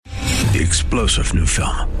The explosive new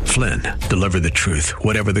film, Flynn, deliver the truth,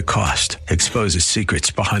 whatever the cost, exposes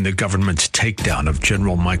secrets behind the government's takedown of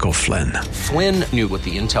General Michael Flynn. Flynn knew what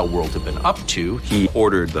the intel world had been up to. He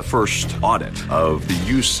ordered the first audit of the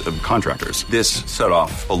use of contractors. This set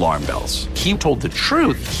off alarm bells. He told the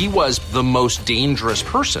truth. He was the most dangerous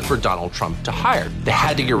person for Donald Trump to hire. They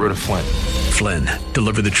had to get rid of Flynn. Flynn,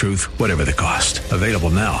 deliver the truth, whatever the cost. Available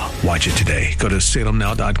now. Watch it today. Go to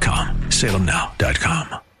salemnow.com.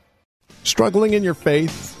 salemnow.com. Struggling in your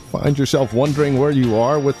faith? Find yourself wondering where you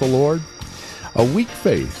are with the Lord? A weak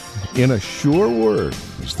faith in a sure word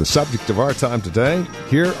is the subject of our time today,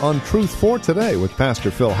 here on Truth for Today with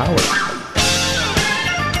Pastor Phil Howard.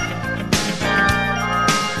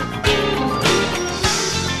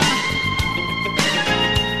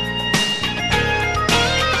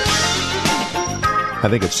 I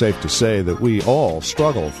think it's safe to say that we all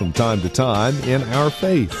struggle from time to time in our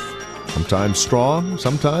faith. Sometimes strong,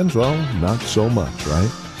 sometimes, well, not so much,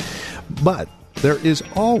 right? But there is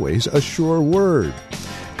always a sure word.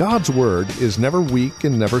 God's word is never weak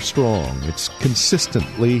and never strong. It's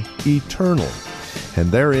consistently eternal.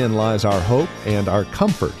 And therein lies our hope and our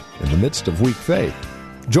comfort in the midst of weak faith.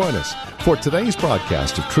 Join us for today's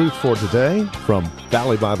broadcast of Truth for Today from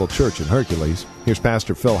Valley Bible Church in Hercules. Here's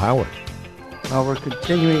Pastor Phil Howard. We're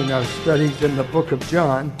continuing our studies in the book of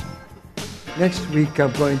John. Next week,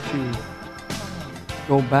 I'm going to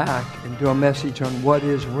go back and do a message on what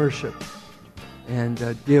is worship and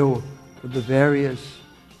deal with the various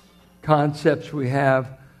concepts we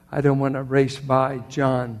have. I don't want to race by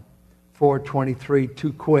John 4:23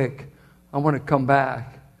 too quick. I want to come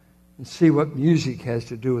back and see what music has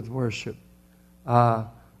to do with worship,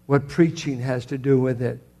 what preaching has to do with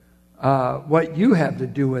it, what you have to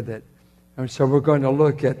do with it. And so we're going to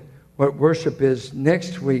look at what worship is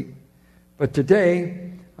next week. But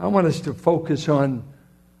today, I want us to focus on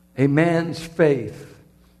a man's faith.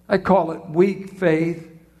 I call it weak faith,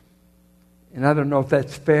 and I don't know if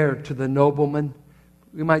that's fair to the nobleman.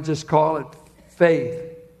 We might just call it faith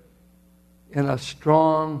in a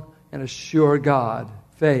strong and a sure God,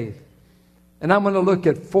 faith. And I'm going to look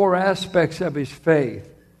at four aspects of his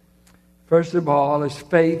faith. First of all, his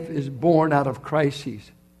faith is born out of crises.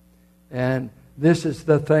 And this is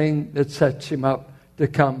the thing that sets him up to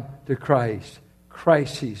come to Christ.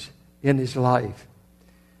 Crises in his life.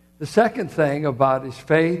 The second thing about his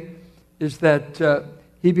faith is that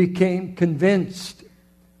he became convinced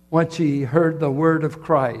once he heard the word of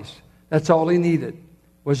Christ. That's all he needed,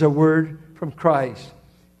 was a word from Christ.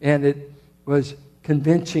 And it was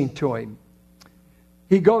convincing to him.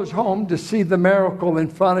 He goes home to see the miracle in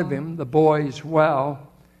front of him. The boy is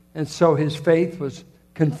well. And so his faith was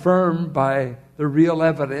confirmed by the real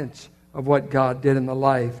evidence of what God did in the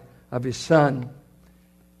life of his son.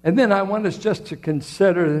 And then I want us just to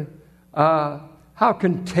consider how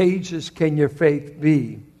contagious can your faith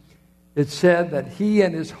be. It said that he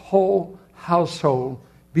and his whole household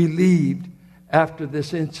believed after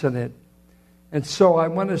this incident. And so I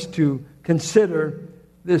want us to consider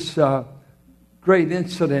this great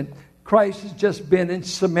incident. Christ has just been in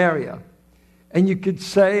Samaria. And you could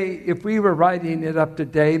say, if we were writing it up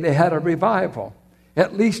today, they had a revival,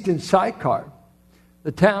 at least in Sychar.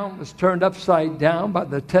 The town was turned upside down by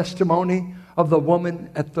the testimony of the woman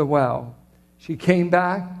at the well. She came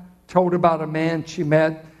back, told about a man she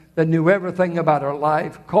met that knew everything about her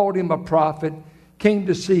life, called him a prophet, came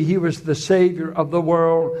to see he was the Savior of the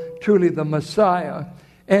world, truly the Messiah.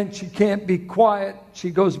 And she can't be quiet. She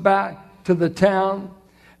goes back to the town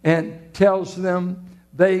and tells them,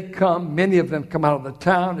 many of them come out of the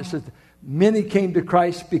town. It says, many came to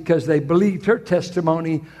Christ because they believed her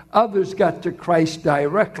testimony. Others got to Christ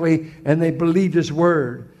directly, and they believed his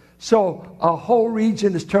word. So a whole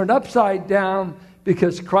region is turned upside down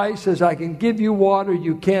because Christ says, I can give you water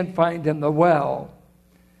you can't find in the well.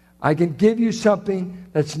 I can give you something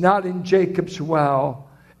that's not in Jacob's well.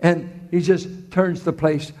 And he just turns the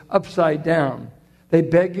place upside down. They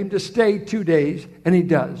beg him to stay 2 days, and he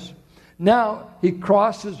does. Now he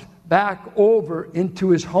crosses back over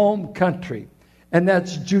into his home country, and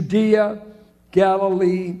that's Judea,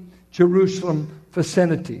 Galilee, Jerusalem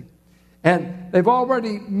vicinity. And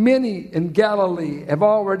many in Galilee have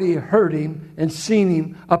already heard him and seen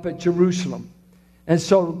him up at Jerusalem. And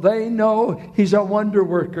so they know he's a wonder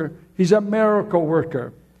worker. He's a miracle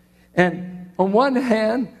worker. And on one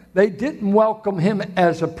hand, they didn't welcome him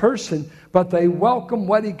as a person, but they welcomed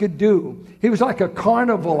what he could do. He was like a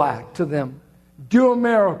carnival act to them. Do a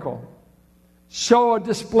miracle. Show a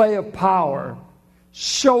display of power.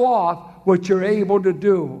 Show off what you're able to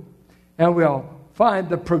do. And we'll find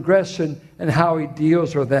the progression and how he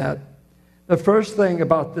deals with that. The first thing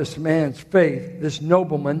about this man's faith, this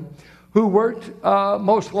nobleman, who worked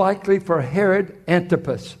most likely for Herod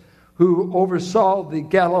Antipas, who oversaw the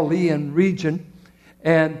Galilean region,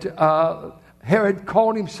 and Herod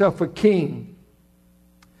called himself a king,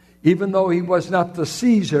 even though he was not the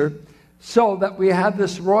Caesar, so that we have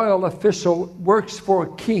this royal official works for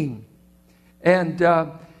a king. And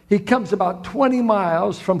he comes about 20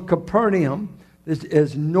 miles from Capernaum, this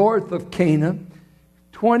is north of Cana,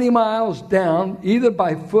 20 miles down, either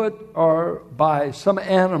by foot or by some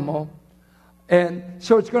animal. And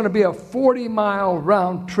so it's going to be a 40-mile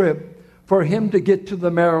round trip for him to get to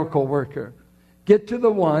the miracle worker, get to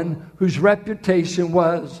the one whose reputation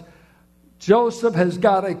was, Joseph has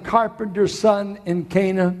got a carpenter's son in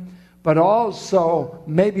Cana, but also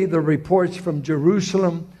maybe the reports from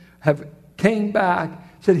Jerusalem have came back,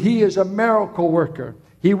 said he is a miracle worker.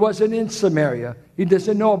 He wasn't in Samaria. He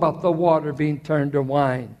doesn't know about the water being turned to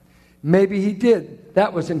wine. Maybe he did.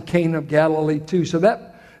 That was in Cana of Galilee too. So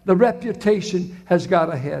that the reputation has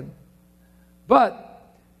got ahead. But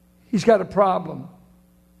he's got a problem.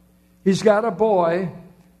 He's got a boy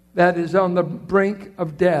that is on the brink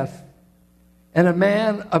of death. And a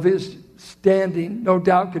man of his standing, no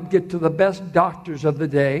doubt, could get to the best doctors of the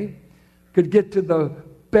day, could get to the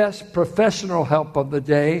best professional help of the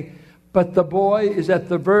day, but the boy is at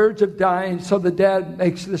the verge of dying, so the dad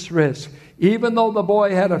makes this risk. Even though the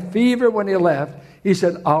boy had a fever when he left, he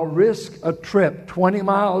said, I'll risk a trip 20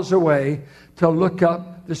 miles away to look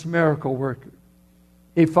up this miracle worker.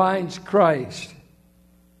 He finds Christ,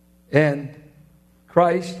 and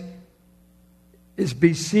Christ is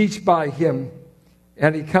beseeched by him,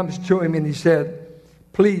 and he comes to him and he said,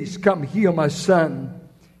 please come heal my son.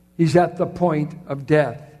 He's at the point of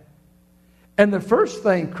death. And the first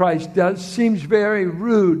thing Christ does seems very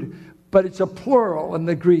rude, but it's a plural in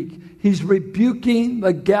the Greek. He's rebuking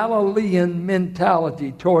the Galilean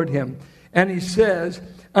mentality toward him. And he says,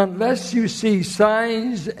 unless you see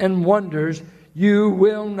signs and wonders, you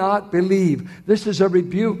will not believe. This is a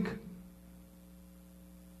rebuke.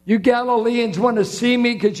 You Galileans want to see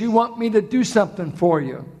me because you want me to do something for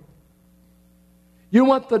you. You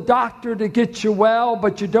want the doctor to get you well,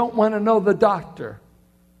 but you don't want to know the doctor.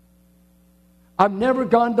 I've never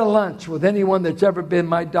gone to lunch with anyone that's ever been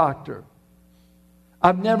my doctor.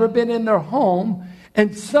 I've never been in their home,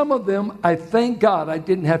 and some of them, I thank God I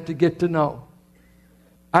didn't have to get to know.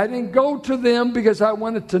 I didn't go to them because I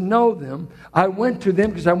wanted to know them. I went to them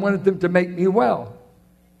because I wanted them to make me well.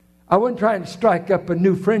 I wasn't trying to strike up a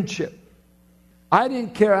new friendship. I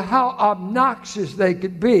didn't care how obnoxious they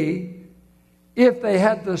could be if they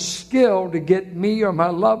had the skill to get me or my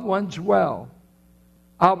loved ones well.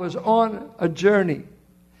 I was on a journey.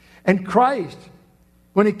 And Christ,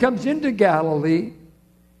 when he comes into Galilee,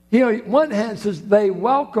 on one hand says they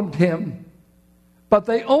welcomed him, but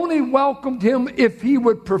they only welcomed him if he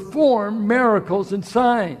would perform miracles and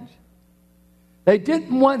signs. They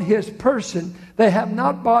didn't want his person. They have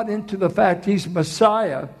not bought into the fact he's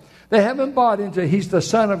Messiah. They haven't bought into he's the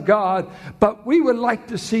Son of God, but we would like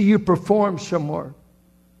to see you perform some more.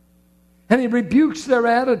 And he rebukes their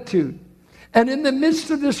attitude. And in the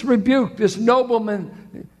midst of this rebuke, this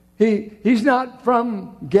nobleman, he's not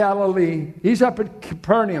from Galilee. He's up at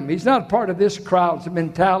Capernaum. He's not part of this crowd's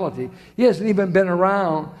mentality. He hasn't even been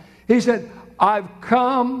around. He said, I've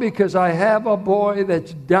come because I have a boy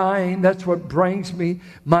that's dying. That's what brings me.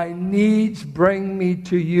 My needs bring me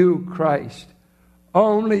to you, Christ.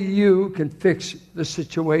 Only you can fix the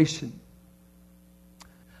situation.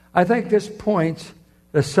 I think this points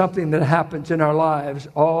to something that happens in our lives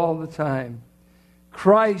all the time.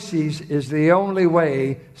 Crises is the only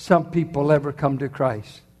way some people ever come to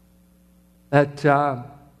Christ. That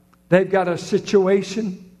they've got a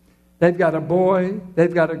situation, they've got a boy,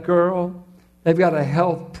 they've got a girl, they've got a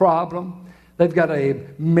health problem, they've got a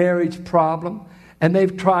marriage problem, and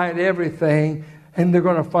they've tried everything, and they're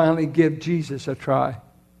going to finally give Jesus a try.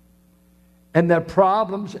 And their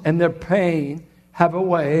problems and their pain have a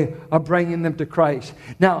way of bringing them to Christ.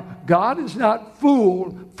 Now, God is not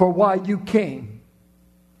fooled for why you came.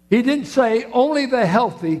 He didn't say, only the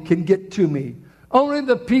healthy can get to me. Only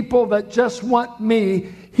the people that just want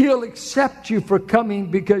me, He'll accept you for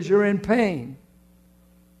coming because you're in pain.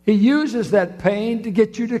 He uses that pain to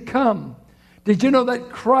get you to come. Did you know that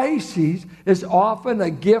crisis is often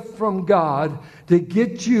a gift from God to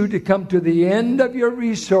get you to come to the end of your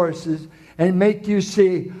resources and make you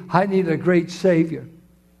see, I need a great Savior.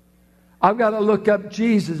 I've got to look up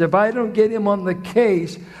Jesus. If I don't get him on the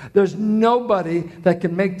case, there's nobody that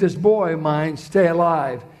can make this boy of mine stay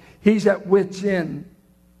alive. He's at wit's end.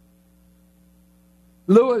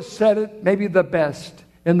 Lewis said it maybe the best.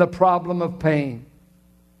 in the problem of pain.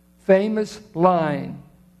 Famous line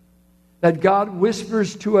that God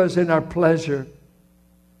whispers to us in our pleasure,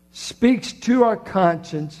 speaks to our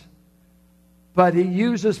conscience, but He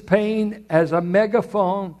uses pain as a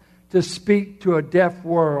megaphone to speak to a deaf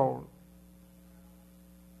world.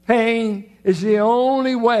 Pain is the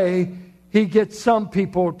only way He gets some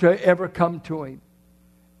people to ever come to Him.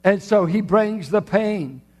 And so He brings the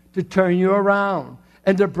pain to turn you around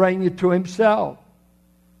and to bring you to Himself.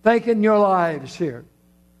 Think in your lives here,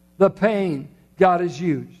 the pain God has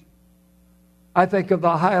used. I think of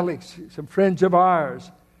the Heilicks, some friends of ours,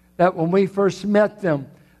 that when we first met them,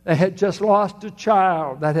 they had just lost a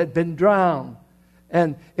child that had been drowned.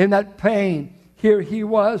 And in that pain, here he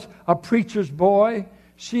was, a preacher's boy.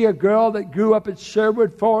 She, a girl that grew up at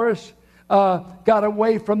Sherwood Forest, got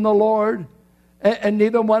away from the Lord. And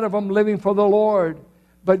neither one of them living for the Lord.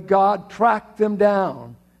 But God tracked them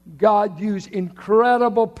down. God used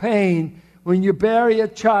incredible pain. When you bury a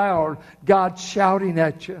child, God's shouting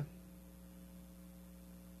at you.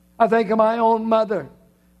 I think of my own mother.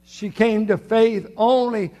 She came to faith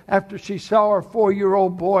only after she saw her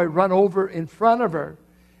 4-year-old boy run over in front of her.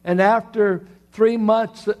 And after 3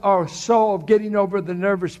 months or so of getting over the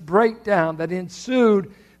nervous breakdown that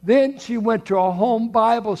ensued, then she went to a home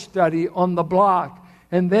Bible study on the block.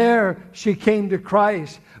 And there she came to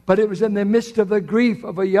Christ. But it was in the midst of the grief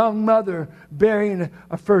of a young mother burying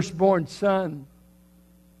a firstborn son.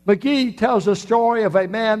 McGee tells a story of a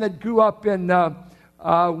man that grew up in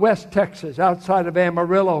West Texas, outside of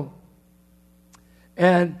Amarillo.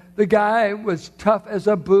 And the guy was tough as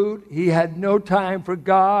a boot. He had no time for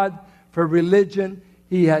God, for religion.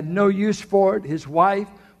 He had no use for it. His wife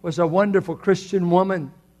was a wonderful Christian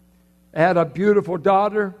woman. Had a beautiful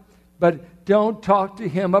daughter, but don't talk to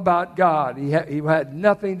him about God. He had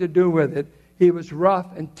nothing to do with it. He was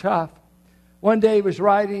rough and tough. One day he was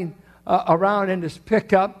riding around in his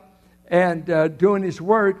pickup and doing his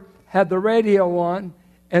work, had the radio on,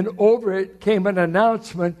 and over it came an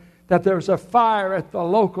announcement that there was a fire at the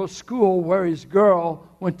local school where his girl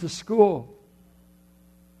went to school.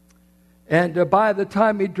 And by the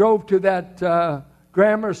time he drove to that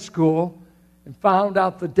grammar school and found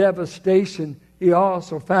out the devastation, he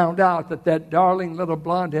also found out that that darling little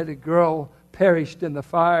blonde-headed girl perished in the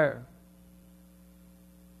fire.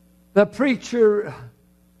 The preacher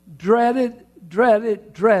dreaded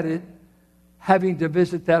having to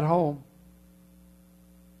visit that home.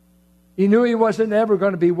 He knew he wasn't ever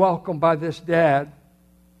going to be welcomed by this dad.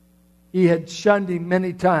 He had shunned him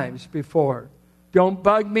many times before. Don't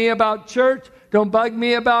bug me about church. Don't bug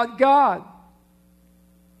me about God.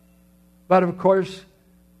 But of course,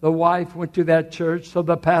 the wife went to that church, so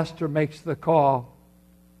the pastor makes the call.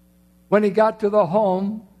 When he got to the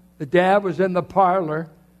home, the dad was in the parlor,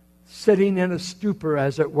 sitting in a stupor,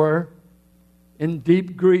 as it were, in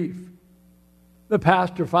deep grief. The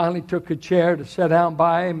pastor finally took a chair to sit down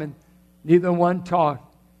by him, and neither one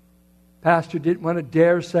talked. Pastor didn't want to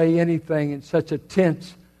dare say anything in such a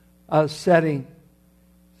tense setting.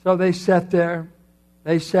 So they sat there.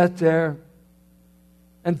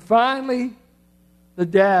 And finally, the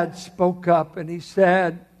dad spoke up and he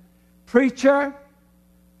said, "Preacher,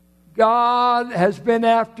 God has been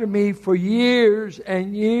after me for years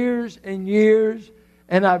and years and years,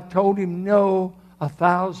 and I've told Him no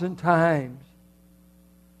 1,000 times.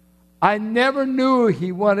 I never knew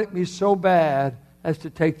He wanted me so bad as to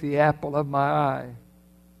take the apple of my eye.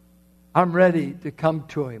 I'm ready to come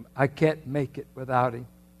to Him. I can't make it without Him."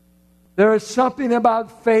 There is something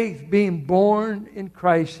about faith being born in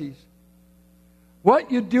crises.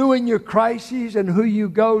 What you do in your crises and who you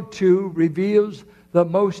go to reveals the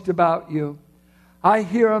most about you. I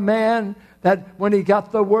hear a man that when he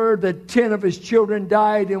got the word that 10 of his children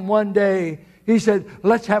died in one day, he said,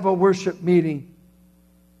 "Let's have a worship meeting."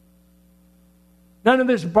 None of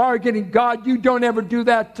this bargaining, "God, you don't ever do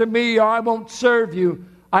that to me or I won't serve you."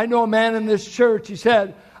 I know a man in this church, he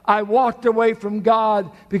said, "I walked away from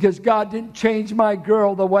God because God didn't change my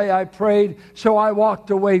girl the way I prayed, so I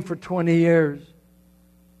walked away for 20 years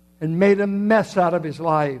and made a mess out of his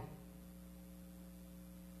life."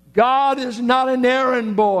 God is not an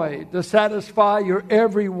errand boy to satisfy your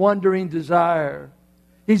every wandering desire.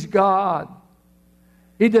 He's God.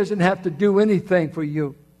 He doesn't have to do anything for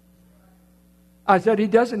you. I said He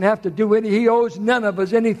doesn't have to do any. He owes none of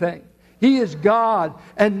us anything. He is God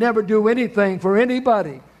and never do anything for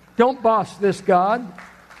anybody. Don't boss this God.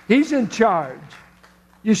 He's in charge.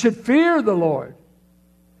 You should fear the Lord.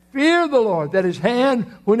 Fear the Lord, that His hand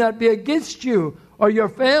will not be against you or your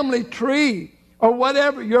family tree or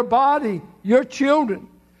whatever, your body, your children.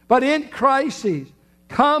 But in crises,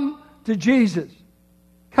 come to Jesus.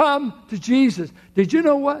 Come to Jesus. Did you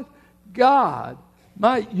know what? God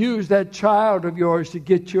might use that child of yours to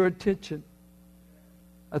get your attention.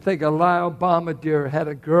 I think Lyle Bombardier had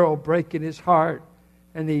a girl breaking his heart,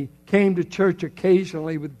 and he came to church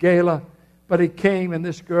occasionally with Gayla, but he came and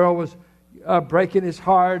this girl was breaking his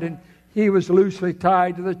heart, and he was loosely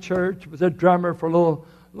tied to the church, was a drummer for little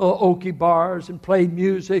Okie bars and played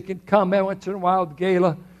music and come once in a while with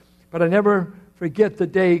Gayla. But I never forget the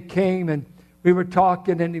day he came and we were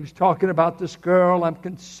talking, and he was talking about this girl. I'm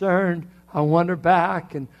concerned. I want her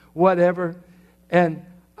back and whatever. And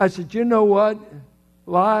I said, you know what,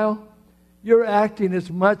 Lyle? You're acting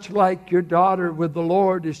as much like your daughter with the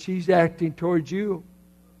Lord as she's acting towards you.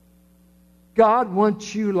 God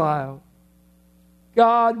wants you, Lyle.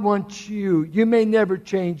 God wants you. You may never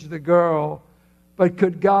change the girl, but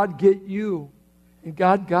could God get you? And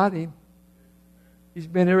God got him. He's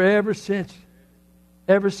been here ever since.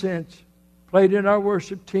 Ever since. Played in our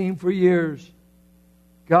worship team for years.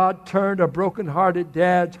 God turned a broken-hearted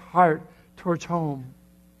dad's heart towards home.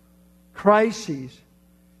 Crises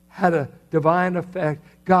had a divine effect.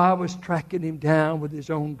 God was tracking him down with his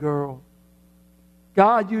own girl.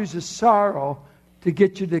 God uses sorrow to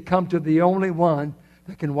get you to come to the only one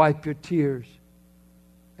that can wipe your tears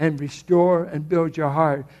and restore and build your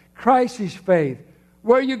heart. Crisis faith.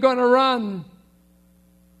 Where are you going to run?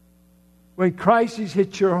 When crises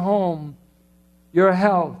hit your home, your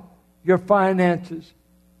health, your finances.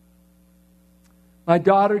 My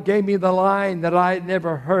daughter gave me the line that I had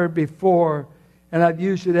never heard before, and I've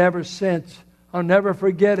used it ever since. I'll never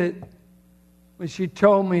forget it. When she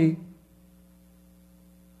told me,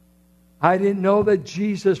 I didn't know that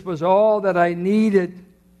Jesus was all that I needed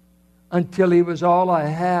until he was all I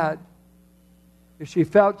had. If she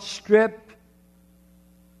felt stripped,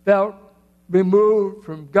 felt removed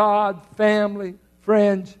from God, family,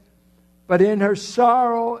 friends, but in her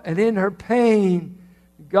sorrow and in her pain,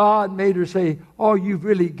 God made her say, all you've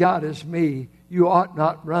really got is me. You ought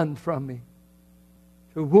not run from me.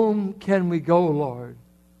 To whom can we go, Lord?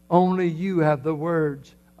 Only you have the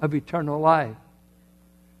words of eternal life.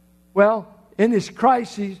 Well, in his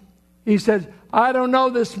crisis, he says, I don't know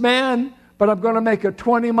this man, but I'm going to make a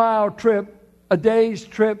 20-mile trip, a day's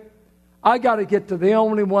trip. I got to get to the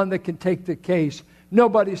only one that can take the case.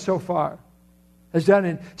 Nobody so far has done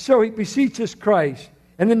it. So he beseeches Christ.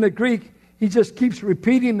 And in the Greek, he just keeps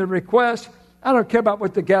repeating the request. I don't care about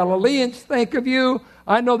what the Galileans think of you.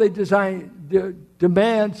 I know they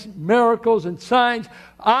demand miracles and signs.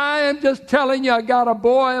 I am just telling you, I got a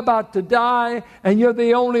boy about to die, and you're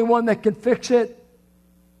the only one that can fix it.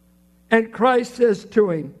 And Christ says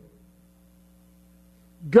to him,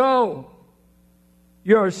 go,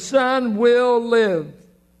 your son will live.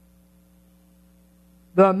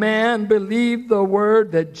 The man believed the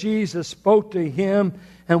word that Jesus spoke to him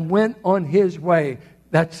and went on his way.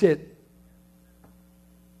 That's it.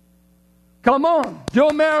 Come on, Joe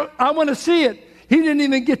Merrill, I want to see it. He didn't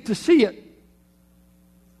even get to see it.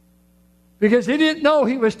 Because he didn't know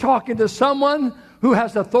he was talking to someone who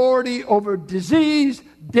has authority over disease,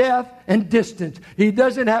 death, and distance. He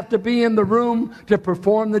doesn't have to be in the room to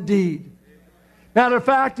perform the deed. Matter of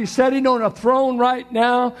fact, he's sitting on a throne right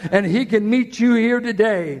now, and he can meet you here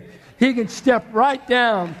today. He can step right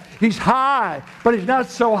down. He's high, but he's not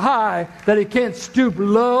so high that he can't stoop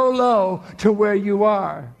low to where you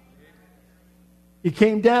are. He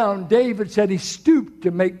came down. David said, he stooped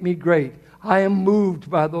to make me great. I am moved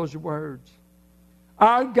by those words.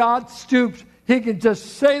 Our God stoops. He can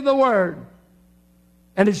just say the word,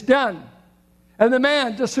 and it's done. And the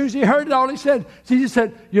man, just as soon as he heard it all, he said, Jesus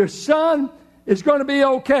said, your son is going to be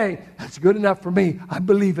okay. That's good enough for me. I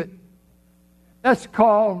believe it. That's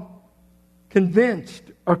called convinced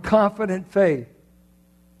or confident faith.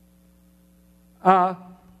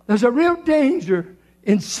 There's a real danger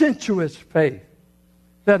in sensuous faith,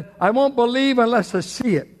 that I won't believe unless I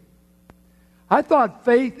see it. I thought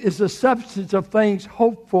faith is the substance of things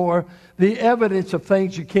hoped for, the evidence of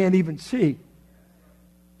things you can't even see.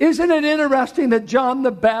 Isn't it interesting that John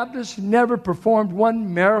the Baptist never performed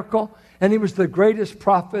one miracle, and he was the greatest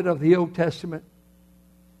prophet of the Old Testament?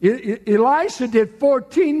 Elisha did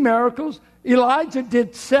 14 miracles. Elijah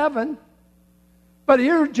did 7. But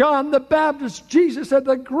here John the Baptist, Jesus said,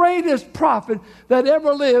 the greatest prophet that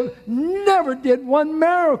ever lived, never did one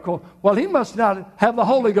miracle. Well, he must not have the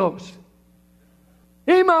Holy Ghost.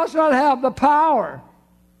 He must not have the power.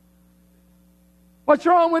 What's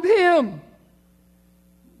wrong with him?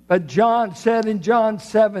 But John said in John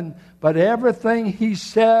 7, but everything he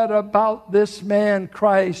said about this man,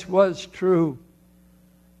 Christ, was true.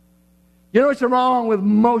 You know what's wrong with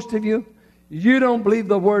most of you? You don't believe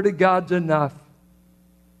the Word of God's enough.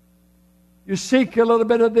 You seek a little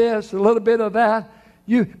bit of this, a little bit of that.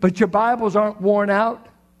 But your Bibles aren't worn out.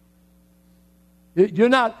 You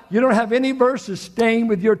don't have any verses stained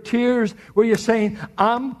with your tears where you're saying,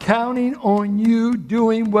 I'm counting on you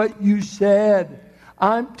doing what you said.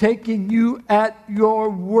 I'm taking you at your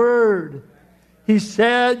word. He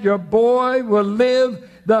said, your boy will live.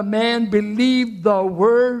 The man believed the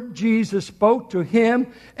word Jesus spoke to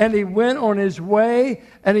him, and he went on his way,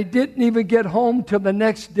 and he didn't even get home till the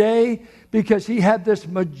next day because he had this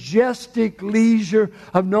majestic leisure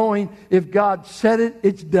of knowing if God said it,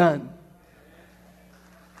 it's done.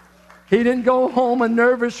 He didn't go home a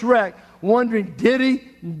nervous wreck, wondering, did he,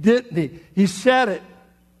 didn't he? He said it.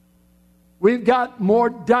 We've got more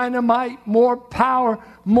dynamite, more power,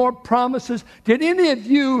 more promises. Did any of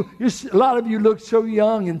you, a lot of you look so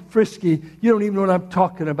young and frisky, you don't even know what I'm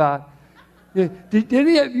talking about. Did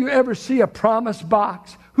any of you ever see a promise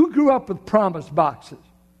box? Who grew up with promise boxes?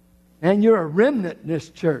 And you're a remnant in this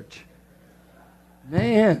church.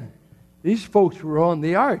 Man, these folks were on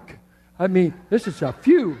the ark. I mean, this is a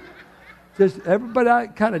few. Just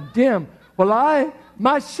everybody kind of dim. Well,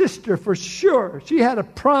 my sister for sure, she had a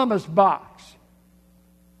promise box.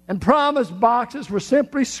 And promise boxes were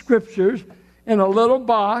simply scriptures in a little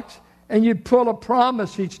box, and you'd pull a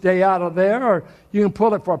promise each day out of there, or you can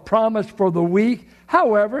pull it for a promise for the week.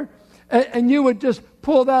 However, and you would just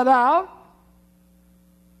pull that out,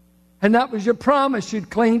 and that was your promise you'd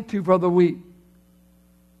cling to for the week.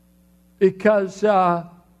 Because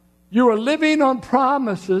you were living on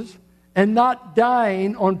promises and not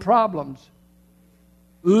dying on problems.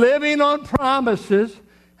 Living on promises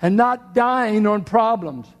and not dying on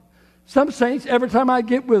problems. Some saints, every time I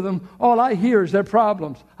get with them, all I hear is their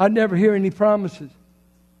problems. I never hear any promises.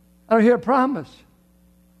 I don't hear a promise.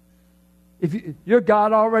 Your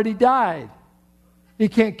God already died. He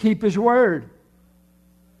can't keep his word.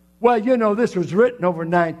 Well, you know, this was written over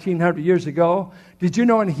 1,900 years ago. Did you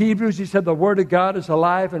know in Hebrews he said the word of God is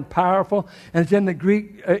alive and powerful? And it's in the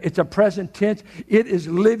Greek, it's a present tense. It is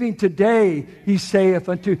living today, he saith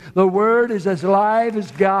unto. The word is as alive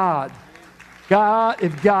as God.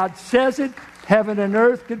 If God says it, heaven and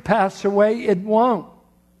earth could pass away. It won't.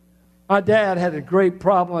 My dad had a great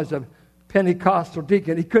problem as a Pentecostal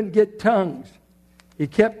deacon. He couldn't get tongues. He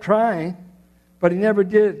kept trying, but he never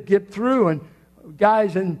did get through. And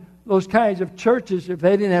guys in those kinds of churches, if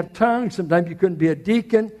they didn't have tongues, sometimes you couldn't be a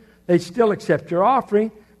deacon. They'd still accept your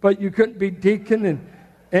offering, but you couldn't be deacon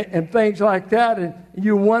and things like that. And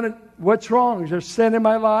you wanted, what's wrong? Is there sin in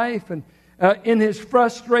my life? And in his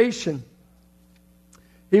frustration,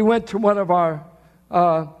 he went to one of our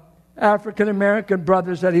African-American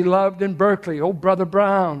brothers that he loved in Berkeley, old Brother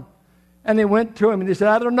Brown. And he went to him and he said,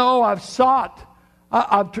 I don't know, I've sought.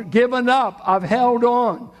 I've given up. I've held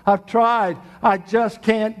on. I've tried. I just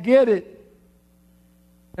can't get it.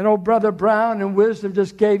 And old Brother Brown in wisdom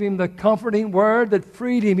just gave him the comforting word that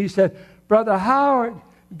freed him. He said, Brother Howard,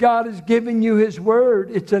 God has given you his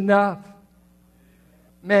word. It's enough.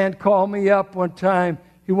 Man called me up one time.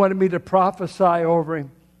 He wanted me to prophesy over him.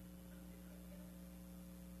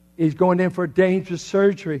 He's going in for dangerous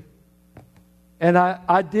surgery. And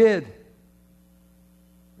I did.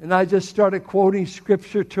 And I just started quoting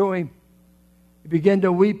scripture to him. He began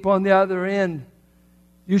to weep on the other end.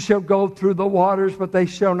 You shall go through the waters, but they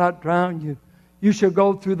shall not drown you. You shall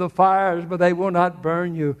go through the fires, but they will not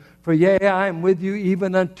burn you. For yea, I am with you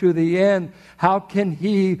even unto the end. How can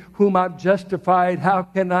he whom I've justified, how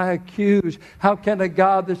can I accuse? How can a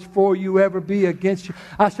God that's for you ever be against you?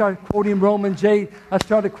 I started quoting Romans 8. I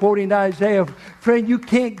started quoting Isaiah. Friend, you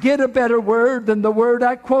can't get a better word than the word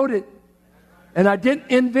I quoted. And I didn't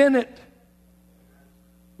invent it.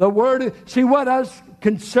 The word, see what us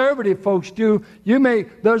conservative folks do,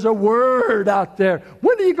 there's a word out there.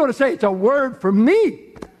 When are you going to say it's a word for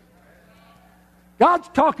me? God's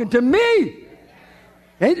talking to me.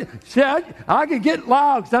 See, I can get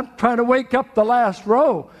loud because I'm trying to wake up the last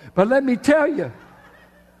row. But let me tell you,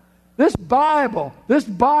 this Bible is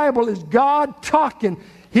God talking.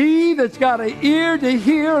 He that's got an ear to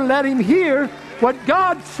hear, let him hear what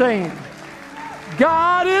God's saying.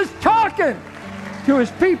 God is talking to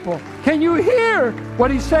his people. Can you hear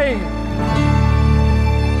what he's saying?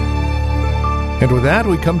 And with that,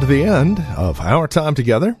 we come to the end of our time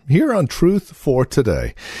together here on Truth for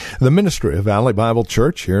Today, the ministry of Valley Bible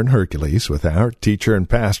Church here in Hercules with our teacher and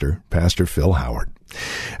pastor, Pastor Phil Howard.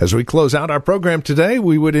 As we close out our program today,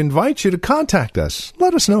 we would invite you to contact us.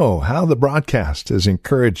 Let us know how the broadcast has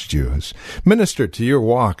encouraged you, has ministered to your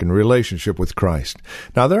walk and relationship with Christ.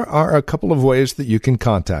 Now, there are a couple of ways that you can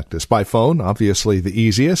contact us. By phone, obviously the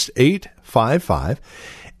easiest,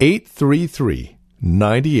 855-833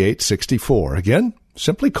 833-9864. Again,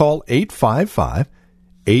 simply call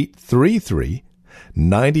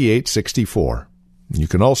 855-833-9864. You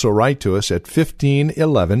can also write to us at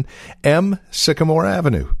 1511 M. Sycamore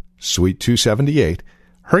Avenue, Suite 278,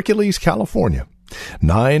 Hercules, California.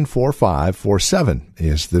 94547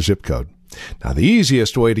 is the zip code. Now, the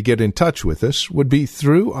easiest way to get in touch with us would be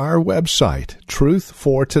through our website,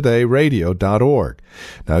 truthfortodayradio.org.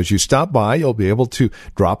 Now, as you stop by, you'll be able to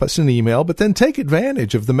drop us an email, but then take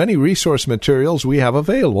advantage of the many resource materials we have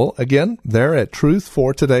available, again, there at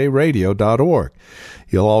truthfortodayradio.org.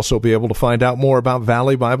 You'll also be able to find out more about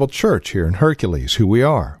Valley Bible Church here in Hercules, who we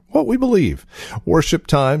are, what we believe, worship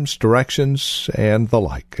times, directions, and the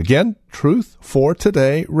like. Again,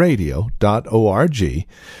 truthfortodayradio.org,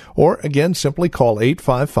 or again, simply call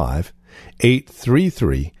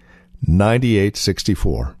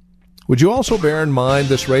 855-833-9864. Would you also bear in mind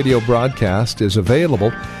this radio broadcast is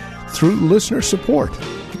available through listener support?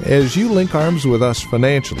 As you link arms with us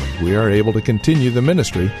financially, we are able to continue the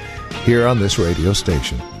ministry here on this radio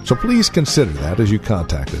station. So please consider that as you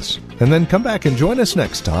contact us. And then come back and join us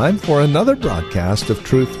next time for another broadcast of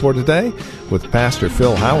Truth for Today with Pastor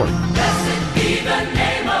Phil Howard. Blessed be the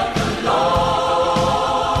name of the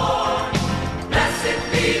Lord.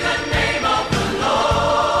 Blessed be the name of the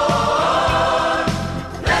Lord.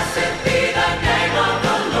 Blessed be the name of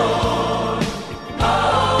the Lord.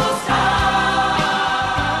 Most High.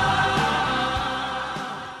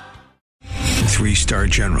 3-star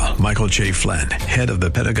General Michael J. Flynn, head of the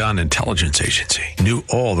Pentagon Intelligence Agency, knew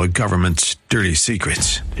all the government's dirty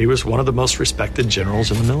secrets. He was one of the most respected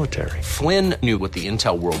generals in the military. Flynn knew what the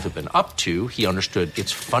intel world had been up to. He understood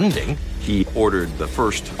its funding. He ordered the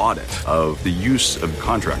first audit of the use of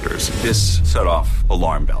contractors. This set off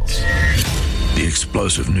alarm bells. The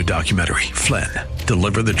explosive new documentary, Flynn,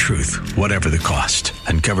 Deliver the Truth, Whatever the Cost,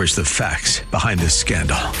 uncovers the facts behind this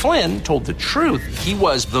scandal. Flynn told the truth. He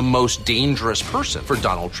was the most dangerous person for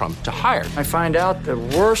Donald Trump to hire. I find out the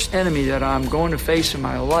worst enemy that I'm going to face in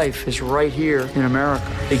my life is right here in America.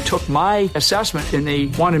 They took my assessment and they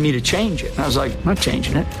wanted me to change it. And I was like, I'm not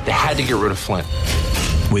changing it. They had to get rid of Flynn.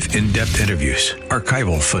 With in-depth interviews,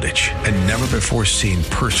 archival footage, and never-before-seen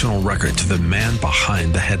personal records of the man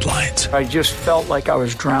behind the headlines. I just felt like I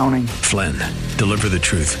was drowning. Flynn, Deliver the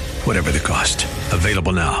Truth, Whatever the Cost.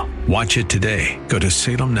 Available now. Watch it today. Go to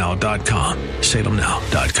salemnow.com.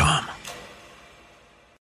 salemnow.com.